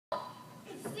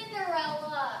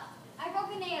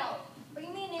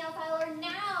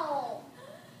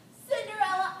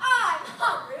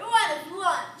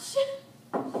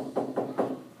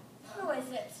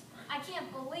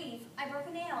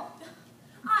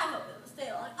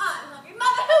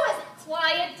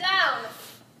Quiet down.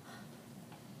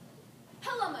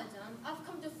 Hello, madame. I've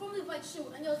come to formally invite you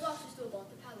and your daughters to about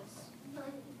the palace.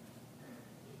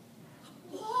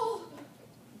 Whoa!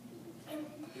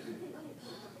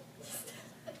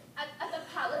 At the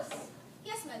palace?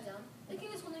 Yes, madame. The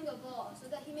king is holding a ball so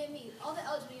that he may meet all the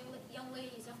eligible young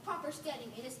ladies of proper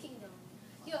standing in his kingdom.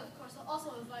 You, of course, are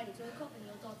also invited to accompany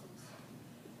your daughters.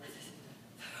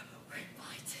 We're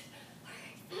invited.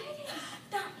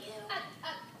 Not you.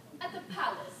 At the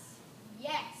palace?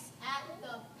 Yes, at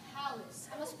the palace.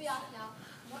 I must be off now.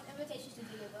 More invitations to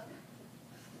deliver.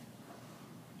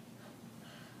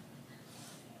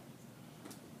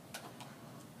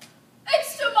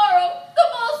 It's tomorrow! The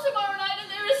ball's tomorrow night and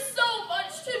there is so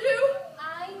much to do!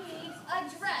 I need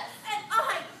a dress. And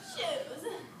I choose.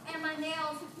 And my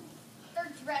nails,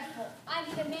 they're dreadful. I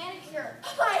need a manicure.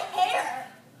 My hair.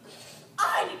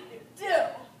 I need to do.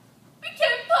 We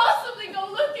can't possibly go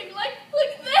looking like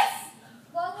this!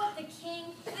 What would the king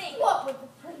think? What would the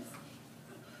prince?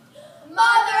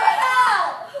 Mother,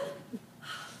 help!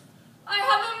 I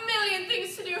have a million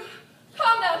things to do.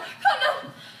 Calm down, calm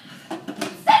down.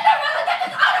 Cinderella, get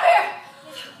this out of here!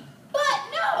 But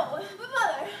no, but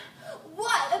mother,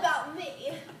 what about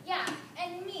me? Yeah,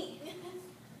 and me.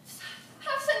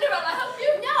 Have Cinderella help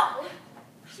you? No!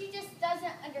 She just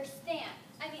doesn't understand.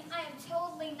 I mean, I am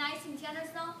totally nice and generous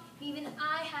now. Even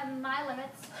I have my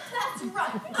limits. That's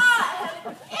right. I have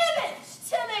an image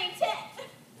to maintain.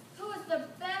 Who is the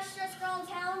best dressed girl in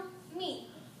town? Me.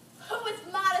 Who is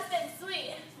modest and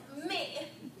sweet? Me.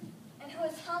 And who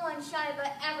is humble and shy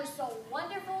but ever so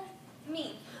wonderful?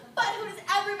 Me. But who does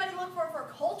everybody look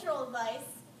for cultural advice?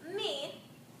 Me.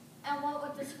 And what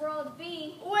would this world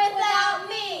be Without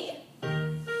me.